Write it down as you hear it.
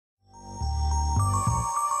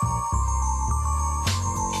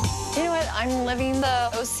I'm living the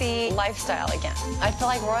OC lifestyle again. I feel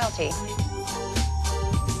like royalty.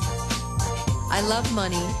 I love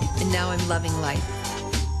money, and now I'm loving life.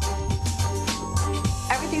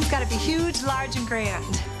 Everything's got to be huge, large, and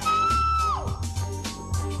grand.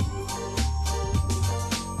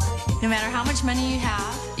 No matter how much money you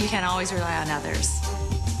have, you can always rely on others.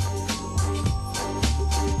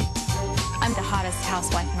 I'm the hottest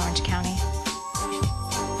housewife in Orange County.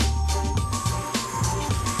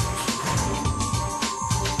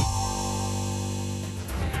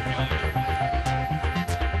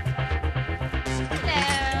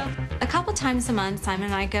 A couple times a month, Simon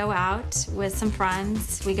and I go out with some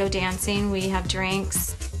friends. We go dancing, we have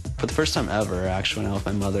drinks. For the first time ever, I actually went out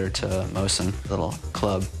with my mother to Mosin, a little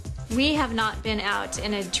club. We have not been out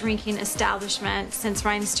in a drinking establishment since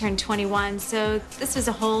Ryan's turned 21, so this was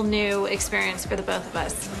a whole new experience for the both of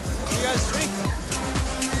us. You guys drink?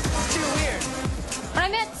 It's too weird. When I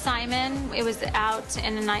met Simon, it was out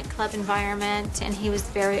in a nightclub environment, and he was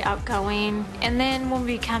very outgoing. And then when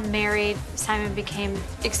we became married, Simon became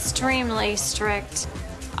extremely strict.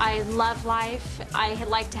 I love life. I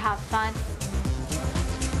like to have fun.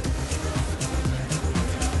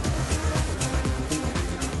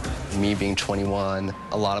 Me being 21,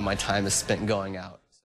 a lot of my time is spent going out.